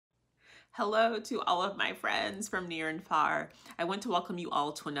Hello to all of my friends from near and far. I want to welcome you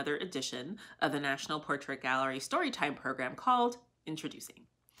all to another edition of the National Portrait Gallery Storytime program called Introducing.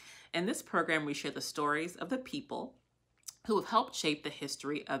 In this program, we share the stories of the people who have helped shape the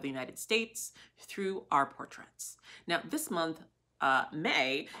history of the United States through our portraits. Now, this month,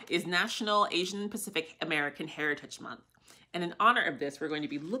 May, is National Asian Pacific American Heritage Month. And in honor of this, we're going to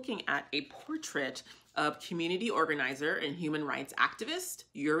be looking at a portrait of community organizer and human rights activist,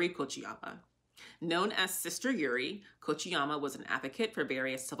 Yuri Kochiyama. Known as Sister Yuri, Kochiyama was an advocate for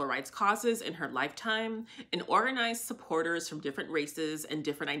various civil rights causes in her lifetime and organized supporters from different races and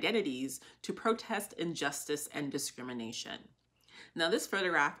different identities to protest injustice and discrimination. Now, this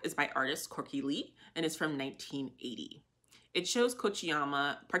photograph is by artist Corky Lee and is from 1980. It shows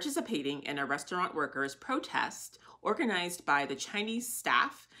Kochiyama participating in a restaurant workers' protest organized by the Chinese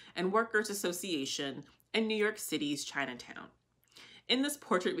Staff and Workers Association in New York City's Chinatown. In this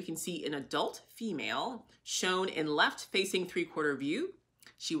portrait, we can see an adult female shown in left-facing three-quarter view.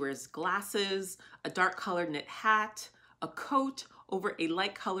 She wears glasses, a dark-colored knit hat, a coat over a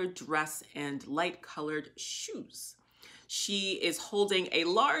light-colored dress, and light-colored shoes. She is holding a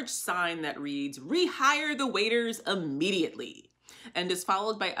large sign that reads, "Rehire the waiters immediately," and is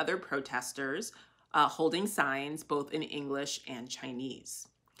followed by other protesters holding signs both in English and Chinese.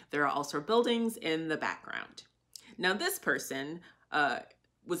 There are also buildings in the background. Now, this person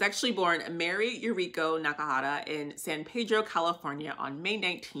was actually born Mary Yuriko Nakahara in San Pedro, California on May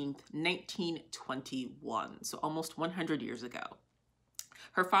 19th, 1921, so almost 100 years ago.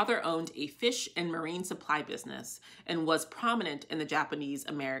 Her father owned a fish and marine supply business and was prominent in the Japanese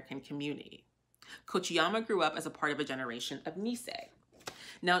American community. Kochiyama grew up as a part of a generation of Nisei.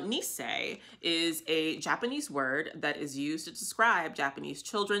 Now, Nisei is a Japanese word that is used to describe Japanese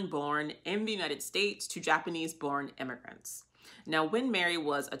children born in the United States to Japanese-born immigrants. Now, when Mary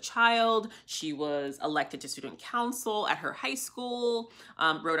was a child, she was elected to student council at her high school,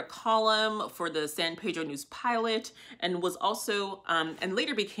 wrote a column for the San Pedro News Pilot, and was also, and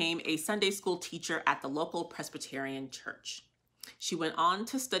later became a Sunday school teacher at the local Presbyterian church. She went on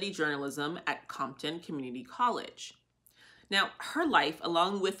to study journalism at Compton Community College. Now, her life,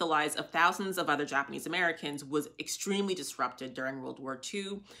 along with the lives of thousands of other Japanese Americans, was extremely disrupted during World War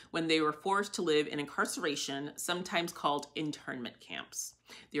II when they were forced to live in incarceration, sometimes called internment camps.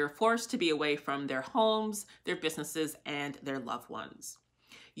 They were forced to be away from their homes, their businesses, and their loved ones.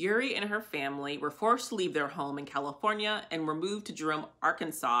 Yuri and her family were forced to leave their home in California and were moved to Jerome,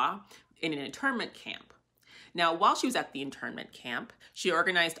 Arkansas in an internment camp. Now, while she was at the internment camp, she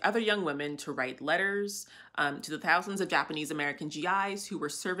organized other young women to write letters to the thousands of Japanese American GIs who were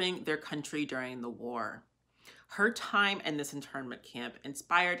serving their country during the war. Her time in this internment camp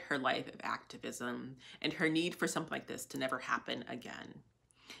inspired her life of activism and her need for something like this to never happen again.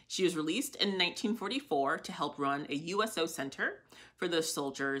 She was released in 1944 to help run a USO center for the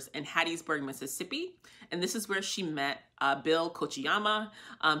soldiers in Hattiesburg, Mississippi. And this is where she met Bill Kochiyama,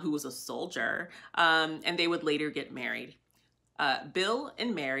 who was a soldier, and they would later get married. Bill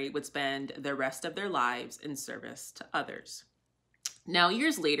and Mary would spend the rest of their lives in service to others. Now,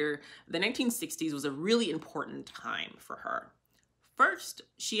 years later, the 1960s was a really important time for her. First,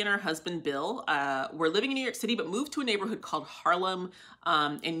 she and her husband, Bill, were living in New York City, but moved to a neighborhood called Harlem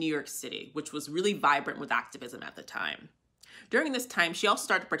in New York City, which was really vibrant with activism at the time. During this time, she also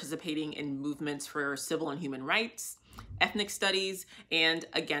started participating in movements for civil and human rights, ethnic studies, and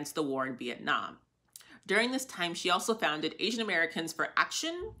against the war in Vietnam. During this time, she also founded Asian Americans for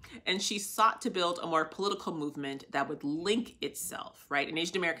Action, and she sought to build a more political movement that would link itself, right? An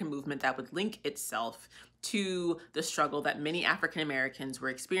Asian American movement that would link itself to the struggle that many African Americans were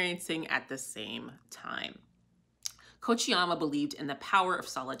experiencing at the same time. Kochiyama believed in the power of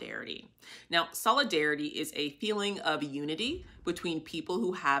solidarity. Now, solidarity is a feeling of unity between people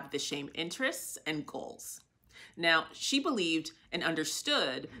who have the same interests and goals. Now, she believed and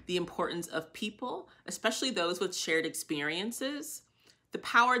understood the importance of people, especially those with shared experiences, the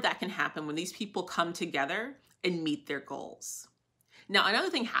power that can happen when these people come together and meet their goals. Now, another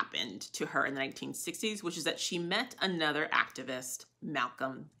thing happened to her in the 1960s, which is that she met another activist,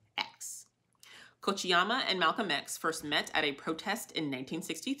 Malcolm X. Kochiyama and Malcolm X first met at a protest in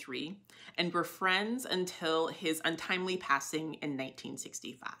 1963 and were friends until his untimely passing in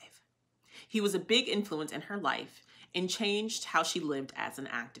 1965. He was a big influence in her life and changed how she lived as an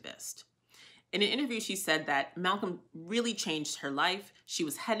activist. In an interview, she said that Malcolm really changed her life. She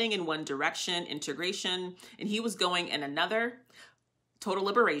was heading in one direction, integration, and he was going in another, total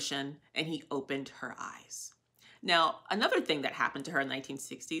liberation, and he opened her eyes. Now, another thing that happened to her in the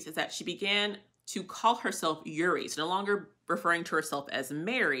 1960s is that she began to call herself Yuri, so no longer referring to herself as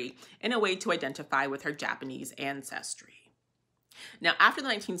Mary in a way to identify with her Japanese ancestry. Now, after the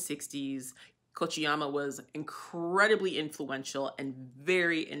 1960s, Kochiyama was incredibly influential and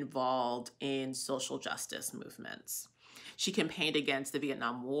very involved in social justice movements. She campaigned against the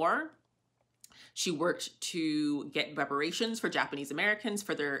Vietnam War. She worked to get reparations for Japanese Americans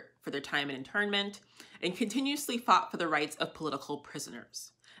for their time in internment, and continuously fought for the rights of political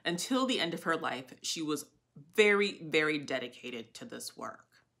prisoners. Until the end of her life, she was very, very dedicated to this work.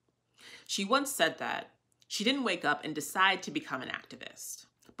 She once said that she didn't wake up and decide to become an activist,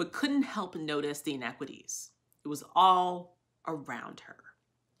 but couldn't help notice the inequities. It was all around her.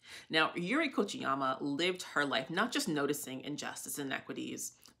 Now, Yuri Kochiyama lived her life not just noticing injustice and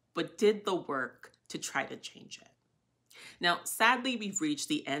inequities, but did the work to try to change it. Now, sadly, we've reached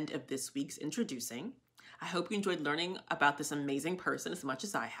the end of this week's Introducing. I hope you enjoyed learning about this amazing person as much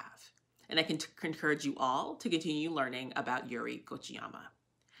as I have. And I can encourage you all to continue learning about Yuri Kochiyama.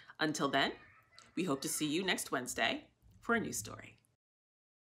 Until then, we hope to see you next Wednesday for a new story.